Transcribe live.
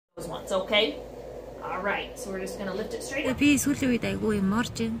Once, okay? All right, so we're just gonna lift it straight up. Би сүүлийн үед айгүй юм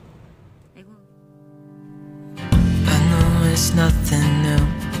орж байна. Айгүй. I know it's nothing new,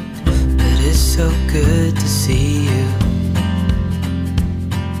 but it's so good to see you.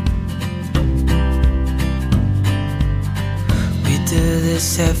 We do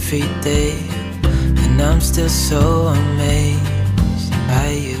this every day, and I'm still so amazed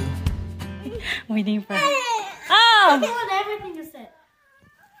by you. Waiting for. I Oh! want everything to sit.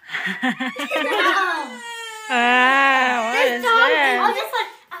 Wow, what is that? I'll just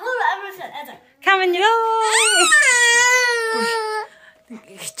like, I hold everyone sit. That's it. Come on, yo!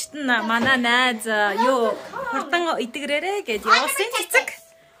 Хичтэн манай найз юу хурдан идэгрээрээ гэж явуулсан цэцэг.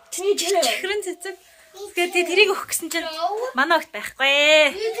 Чихрэн цэцэг. Тэгээд тэрийг өгөх гэсэн чинь манай огт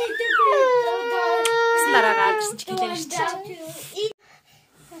байхгүй. Гэсэн дараа гадарсан ч гэлээ шүү дээ.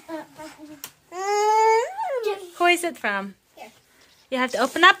 Who is it from? You have to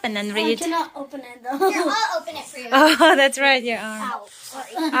open up and then read. I cannot open it though. Here, I'll open it for you. Oh, that's right, your arm. Ow,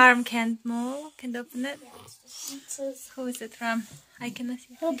 sorry. Arm can't move. Can't open it. Who is it from? I cannot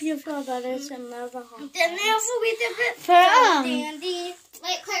see. Hope you feel better soon. Love the home. Then they also read the bit From. dandy.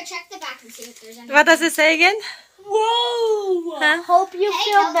 Wait, Claire, check the back and see if there's any. What does it say again? Whoa! Huh? Hope you Hey,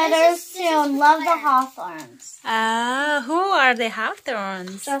 feel no, better this is soon. Love the Claire. Hawthorns. Ah, who are the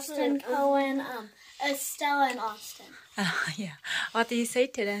Hawthorns? Justin, Cohen, Estella, and Austin. Oh, yeah. What do you say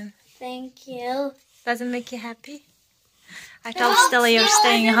to them? Thank you. Doesn't make you happy? I told Stella you're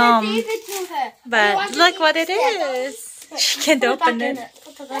staying home. But look what it is. She can't open it.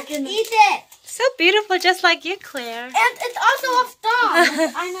 Put it back in it. Eat it. So beautiful, just like you, Claire. And it's also a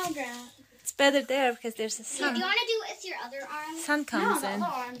thumb. I know, Grant. It's better there because there's a Here, do you sun. want to do it with your other arm? Sun No, comes the in.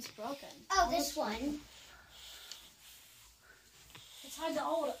 other arm's broken. Oh, this one. It's hard to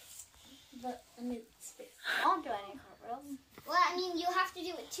hold it. But I need space. I won't do any cartwheels. Well, I mean, you have to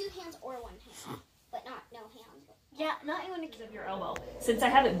do it 2 hands or 1 hand, but not no hands. Yeah, not even Of your elbow. Since I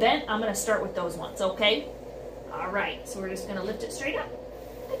have it bent, I'm gonna start with those ones, okay? All right, so we're just gonna lift it straight up.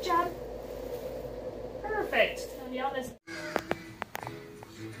 Good job. Perfect. And y'all this.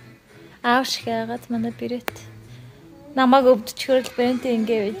 Ааш хаагаад манай бирэт намайг өвдчихөр л бэнтэй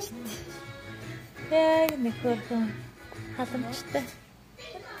ингээ байж. Яг нэг хөрхөн халамжтай.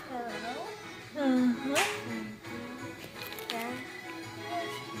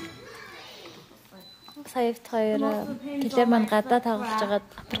 Саяд хоёр гэлээ маань гадаа тоглож жагаад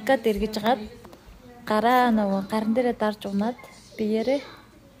Африкад эргэж жагаад гараа нөгөө гарн дээрээ дарж унаад биеэрээ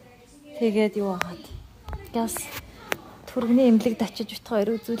тэгээд юу агаад газ түргэний эмнэлэгт очиж бит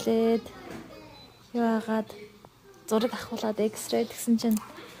хоёр үзүүлээд юу агаад зураг авахулаад эксрей гэсэн чинь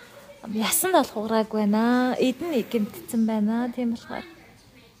ясан болох уграаг байна. Эдэн гэмтсэн байна. Тийм болохоор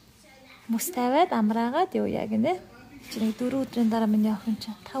хүмүүс тавиад амраагаад юу яа гинэ. Чи нэг 4 өдрийн дараа миний охин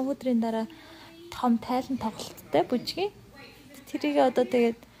чинь 5 өдрийн дараа том тайлан тоглолттой бүжгийн. Тэрийг одоо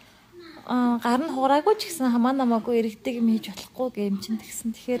тэгээд гар нь хураагүй ч гэсэн хамаа намаагүй иргэдэг юм хийж болохгүй гэм чинь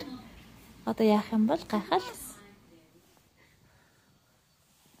тэгсэн. Тэгэхээр одоо яах юм бол гайхал.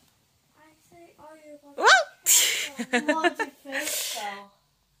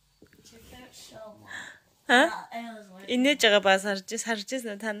 Инээж байгаа бас харж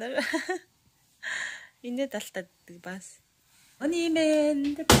ирсэн та нар. Инээд алтаад бас. Өний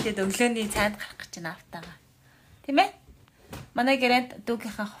имэн тэгээд өглөөний цайнд гарах гэж байна автагаа. Тийм ээ? Манай гэрээнд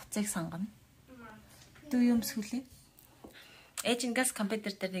дүүгийнхаа хувцсыг сонгоно. Дүү юм сүлээ. Ээж ингээс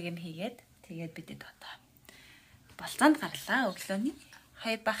компьютер дээр нэг юм хийгээд тэгээд бидэд одоо болцоонд гарлаа өглөөний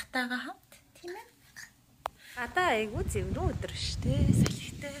 2 багтаага хамт. Тийм ээ? Гадаа айгу зэврэн өдөр штэ.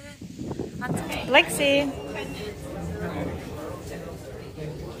 Салхитай. Lexi.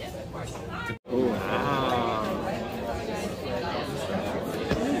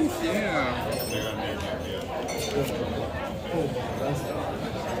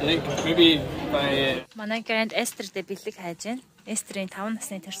 I think maybe by Манай грэнд Эстертэй бэлэг хайж байна. Эстерийн 5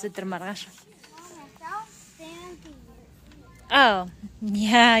 насны төрс өдөр маргааш. Oh,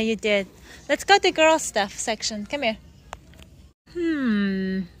 yeah, you did. Let's go to girl stuff section. Come here.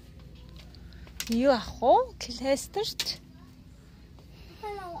 You are home, Klestert.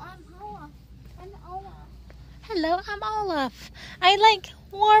 Hello, I'm Olaf. I'm Olaf. Hello, I'm Olaf. I like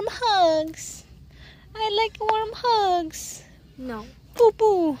warm hugs. I like warm hugs. No. Boo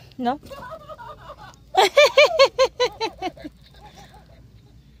boo. No.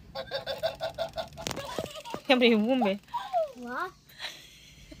 Come here, woman. What?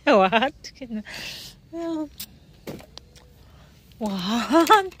 What?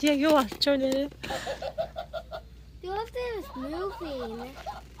 What? Yeah, you are trying. You left it moving.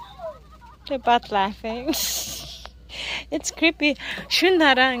 They're both laughing. It's creepy. Шүн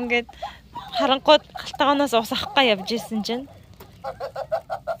хараа ингээд харангууд галтгооноос ус авахгүй явж ирсэн чинь.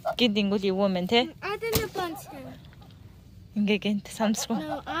 Гингүүл юу юм те? I didn't punch him. Ингээд самсгүй.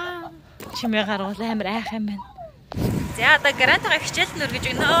 No, Чимээ гаргуул амар айх юм байна. За одоо грантаа хичээл нүргэж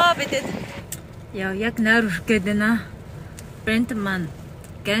өгнө бидэд. Яа яг нойр өрөх гээд байна. Брент маань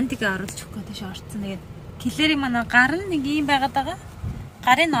грантыг оруулж өгөх гэдэг шаардсан. Тэгээд Клэйрийн манай гар нь нэг юм байгаад байгаа.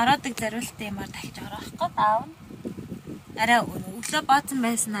 Гарын ороодаг зариултаа юмар дахиж ороох гээд аавна. Арай өглөө баасан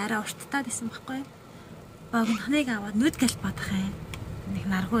байсан арай урттаад исэн байхгүй юу? Богинохныг аваад нүд гэлт бадах юм. Нэг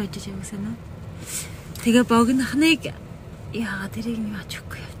наргуу ээжэж явсан нь. Тэгээ богинохныг яагаад тэрийг нь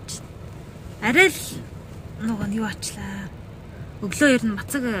ачихгүй явчихсан. Арай л нөгөө нь юу ачлаа. Өглөө ер нь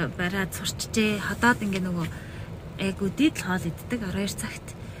мацаг бариад сурчжээ. Хадаад ингээ нөгөө эгүүдид л хоол иддэг 12 цагт.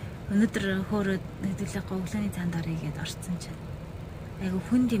 Өнөөдөр хөөрөөд хэдүүлээ өглөөний цаанд орё гэдээ орцсон чинь. Айгу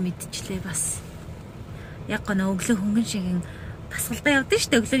хүнд юм мэдчихлээ бас. Яг гоо өглөө хөнгөн шигэн тасгалдаа явдсан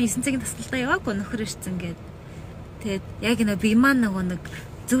шүү дээ. Өглөө 9 цагийн тасгалдаа яваагүй нөхөр ирсэн гээд. Тэгээд яг нөө би маань нөгөө нэг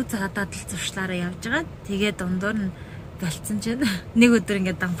зөв цаадаад л зуршлаараа явж байгаа. Тэгээд дундуур нь галцсан чинь нэг өдөр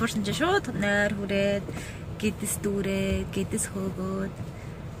ингээд дампуурсан чинь шууд нойр хүрээд гэдэс дүүрээ, гэдэс хөөгөөд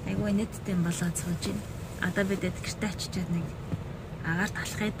айгу инээдтэй болоод сууж байна. Одоо бид гэртээ очичаад нэг агаарт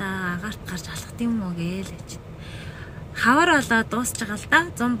алхахыг да, агаарт гарч алхах юм уу гээл гэж. Хавар болоод дуусч байгаа л да.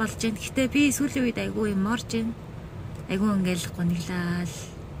 100 болж байна. Гэтэ би сүүлийн үед айгу юм орж байна. Айгу ингээл гониглал.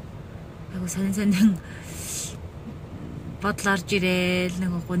 Айгу сонин бодол орж ирээл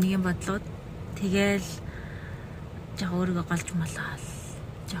нэг гонигийн бодлууд. Тэгэл жаа өөрийгөө голж малаал.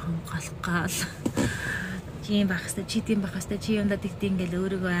 Жохон голгоол. Чи юм байх хэвээр, чи тийм байх хэвээр, чи юмдаа тэгтээ ингээл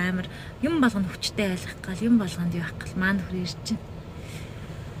өөрийгөө амар юм болгоно хүчтэй байлгах гал, юм болгонд юу ах гал маань нөхөр ирж чинь.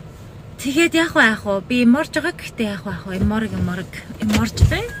 Тэгээд яах вэ? Би морж байгаа гэхдээ яах вэ? Морж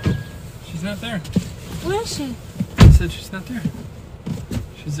бай. She's not there. Where is she? I said she's not there.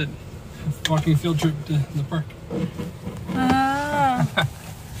 She's at walking field trip to the park.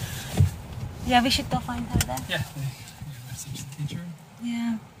 Yeah, we should go find her then. Yeah. You message the teacher.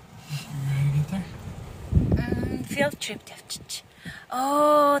 Yeah. You ready to get there? Field trip явчих.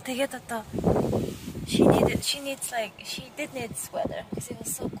 Oh, тэгээд одоо she did need sweater because it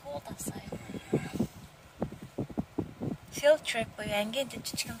was so cold outside. Field trip буюу ангийн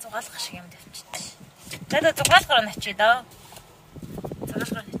жижигхэн зугаалгах шиг юм тавьчих. Тэгээд зугаалгаар нь очие доо.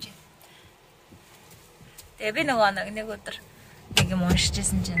 Зугаалгаар нь очие. Тэгээ би нэг өдөр нэг юм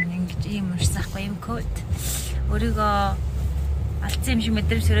уншижсэн чинь ингэж ийм уншсаахгүй юм код. Өөрийгөө алдсан юм шиг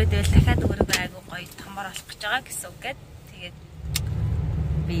мэдрэмж төрөөд байвал дахиад өөрийгөө айгу гоё томор болох гэж байгаа гэсэн үг гээд тэгээд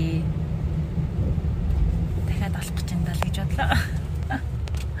би дахиад олох гэж энэ даа гэж бодлоо.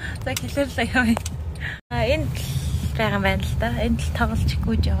 За хэлэрлээ явъя. Энд байгаа юм байна л да. Энд л тоглож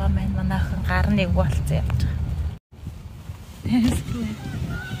гүйж байгаа юм байна. Манай охин гар нэг болцсон явж байгаа.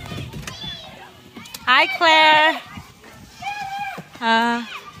 Hi Claire.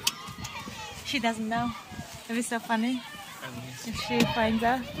 She doesn't know. It was so funny. If she finds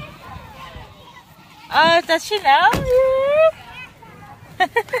out. Oh, does she know?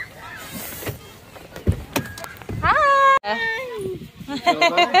 Hi.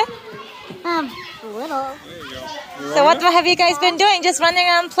 Little. So what have you guys been doing? Just running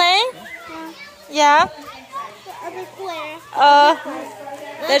around playing? Yeah. The other Claire.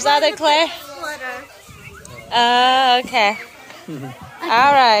 There's other Claire. Flutter. Okay.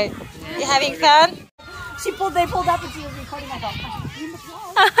 All right. You having fun? They pulled up and she was recording. I go,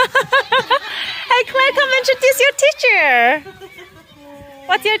 Hey Claire, come introduce your teacher.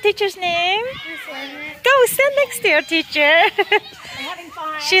 What's your teacher's name? Go stand next to your teacher. I'm having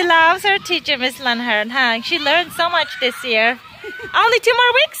fun. She loves her teacher, Miss Lanhern, huh? She learned so much this year. Only 2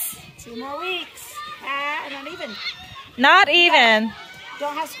 more weeks? 2 more weeks. Not even. Not even.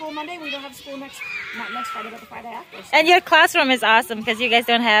 Don't have school Monday. We don't have school not next Friday, but the Friday after. So. And your classroom is awesome because you guys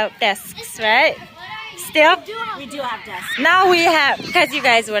don't have desks, right? Still? We do have desks. Now we have, because you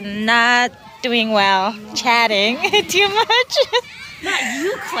guys were not doing well, chatting too much. Not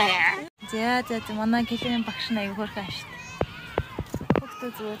you, Claire. За манай гэлэн багш нь аяг хөрхөн шүү дээ.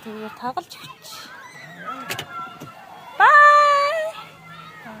 Хүүхдүүд зүгээр тэгвэл тоглож өгч. Bye.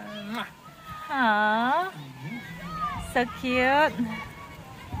 So cute.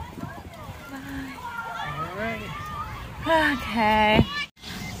 Okay.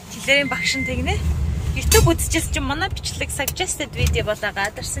 Гэлэн багш нь тэгнэ. YouTube үзчихсэн чинь манай бичлэг suggested video болоо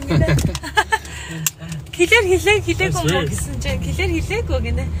гадарсан нэрээ. Клэйр хэлээгүй мó гэсэн чинь Клэйр хэлээгүй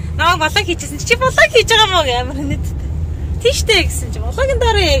гинэ. Наа болоо хийчихсэн чи болоо хийж байгаа мó амар нэдтэй. Тийштэй гэсэн чи болоогийн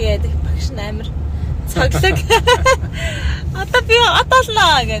дараа гэдэг багш нь амар цаглаг. Одоо би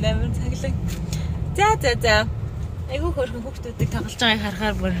атаалнаа гэдэг амар цаглаг. За. Айгуу хөөрхөн хүүхдүүдийг тоглож байгааг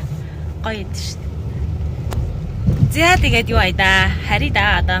харахаар бүр гоё идэв шүү дээ. За тэгээд юу айда? Хари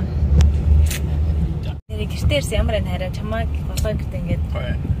да одоо. Нэр гэртээрс ямар энэ хараа чамаа болгоо гэдэг ингээд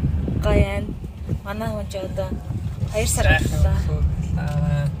гоё байна. Манай хүн ч одоо 2 сар боллоо.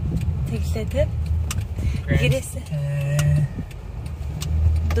 Тэглээ тэр. Гэрээс.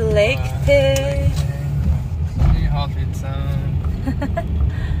 Блэктэй. You hold it some.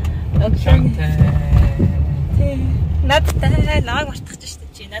 Окей. Надтай лаг мартчих шүү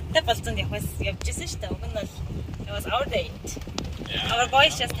дээ чи. Надтай болцоонд явж ирсэн шүү дээ. Уг нь бол it was our date. Yeah. Our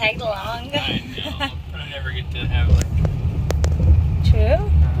boys just tagged along. I know. I never get to have like. True.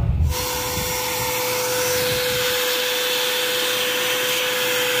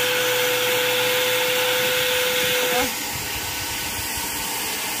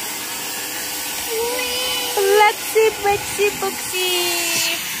 Let's see.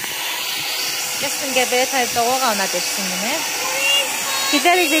 Just ингээд бэрээ тайд дуугаа унаад ирсэн юм ээ.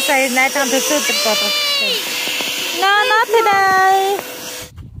 Хизээрийг би сая найзан төсөөдөр болгож байна. No, not today.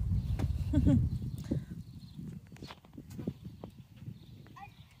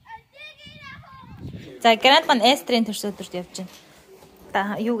 За грант ман эстрийн төсөөдөрт явж байна.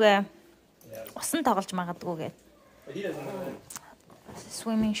 Та юугээ усан тоглож магадгүй гээд.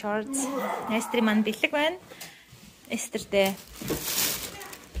 Swimming shorts. Эстрийн ман бэлэг байна. Эстертэй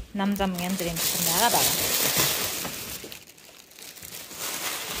нам зам янз бүрийн гэсэн байгаа.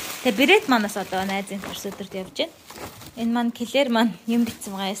 Тэгээ брэд манаас одоо найзын төрсөдөрт явж байна. Энэ маань Клэйр маань юм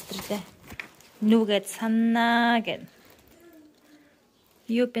битсэн байгаа эстертэй. Нүгээд санаа гэн.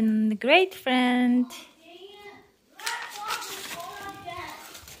 You've been a great friend.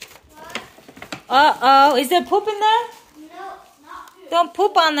 Uh-oh, is there poop in there? No, not good. Don't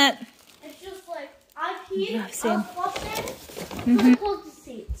poop on it. It's just like I peed, Yeah, same. I flushed it, close the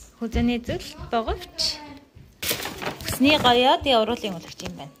seats. Хүзэний зүйл боговч. Гэсний гоёо тий уруулын улагч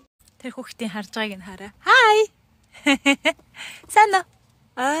юм байна. Тэр хүүхдийн харж байгааг нь хараа. Hi. Сана.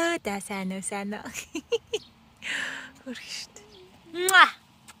 Да сана. Хөргөшт. Муа.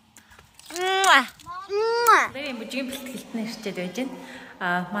 Бэрийн бүжгийн бэлтгэлтний ирчээд байж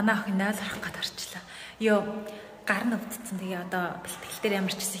байна. Манай охин наал харах гээд орчлаа. Йоо, гар нь өвдсөн. Тэгээ одоо бэлтгэл дээр ямар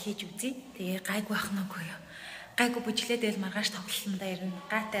ч гэсэн хийж үзье. Тэгээ гайгүй ах нүггүй юу. Гайгүй бүжиглээд байл маргааш тоглолтондоо ирнэ.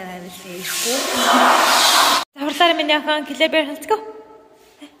 Гайтай байвал ирэхгүй. Давхарлаараа миний охин Клэйр let's go.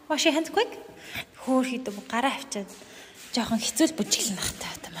 Wash your hands quick. Хөөр хийдэг гараа авчаад жоохон хэцүүл бүжиглэн ахтай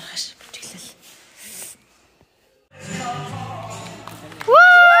одоо маргааш бүжиглэл. Woo!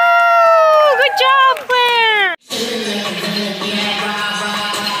 Good job, Claire.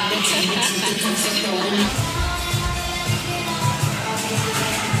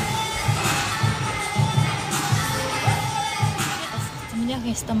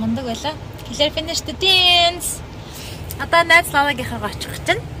 Яста мундаг байла. Клэйр finished the dance. Одоо найз лавагийнхаа очих гэж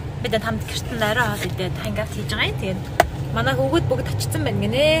байна. Бид хамт гэртэн орой хоол идээд хангаут хийж байгаа юм. Тэгээд манай хүүгүүд бүгд очсон байна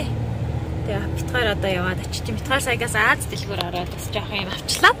гинэ. Тэгээ битгаар одоо яваад очиж. Битгаар саягаас Аз дэлгүүр ороод бас жоох юм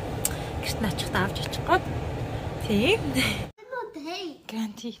авчлаа. Гэртэн очихдаа авч очих гээд. Тийм.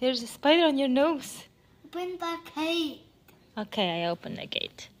 Granty, there's a spider on your nose. Open the gate. Okay, I open the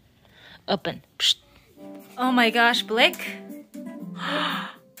gate. Open. Psst. Oh my gosh, Blake.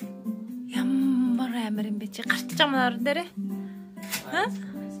 Ямар амар юм бэ чи гарч байгаа маар дээрээ. Huh?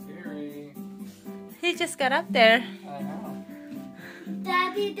 He just got up there.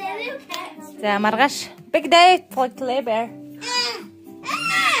 Daddy, cat. За маргааш big day for Klay Bear.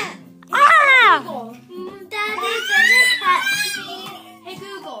 Daddy, cat. Hey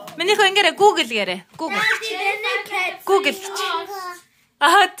Google. Миний хөө ингэрэ Google гэрэ. Google. Daddy, cat. Google.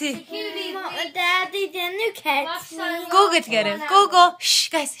 Ти. Daddy, cat. Google гэрэ. Google.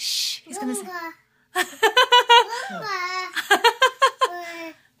 Shh guys. Shh. He's gonna say.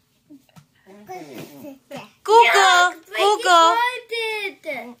 Google.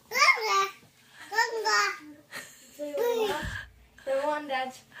 The one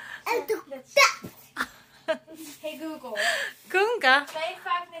that's Hey Google. Gunga.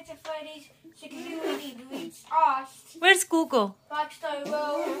 25 minutes of Freddy's security breach asked. Where's Google? Backstory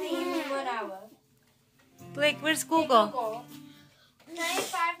will theme 1 hour. Blake, where's Hey Google? Google.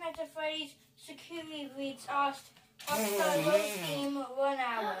 25 minutes of Freddy's security breach asked. Backstory will theme 1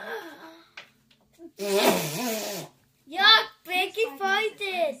 hour. Yuck, Becky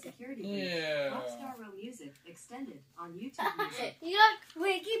farted. Yeah. Rockstar Row Music extended on YouTube Music. Yuck,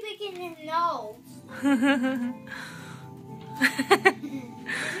 Becky picking his nose.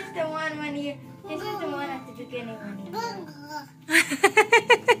 This is the one when you. This is the one at the beginning when you.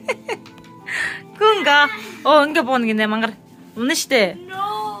 Gunga. Ингээ боон гинэ мангар. Унна штэ.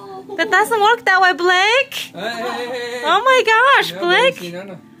 No. That doesn't work that way, Blake. Hey. Oh my gosh, No, Blake.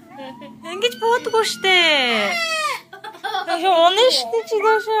 no. Ингэж буудаггүй штэ. Унаа штэ чи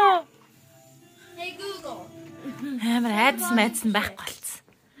даашаа. Hey Google. Амар айдсан байхгүй болцсон.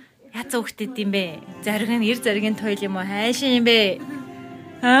 Яц хөөхтэй юм бэ? Эр зоригийн туйл юм уу? Хайшин юм бэ?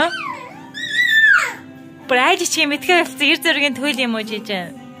 Ха? Брайж чи мэдхээ болцсон эр зоригийн туйл юм уу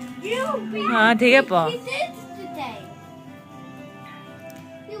жижиг? Тэгээ боо. He did today.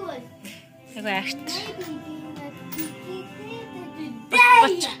 He was Эгэ агт. today.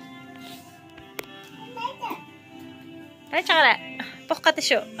 Ачаараа. Бох гэдэг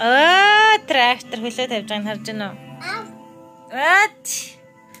шүү. Трактор хөлөө тавьж байгааг харж байна уу?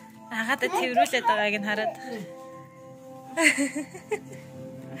 Агаад тэрвүүлээд байгааг нь хараад.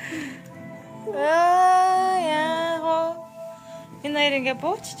 Яа. Энэ нэр ингээ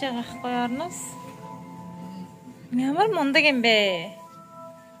буучж байгаа хгүй орноос. Ямар мундаг юм бэ?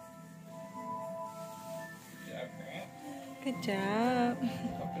 Good job.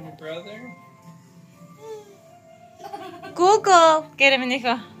 Helping your brother. Google, get him in Think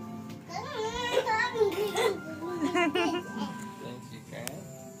you can.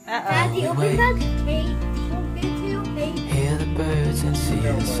 Daddy, open that. Hey, Hear the birds and see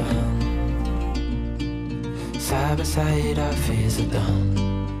the sun. Side by side, our fears are done.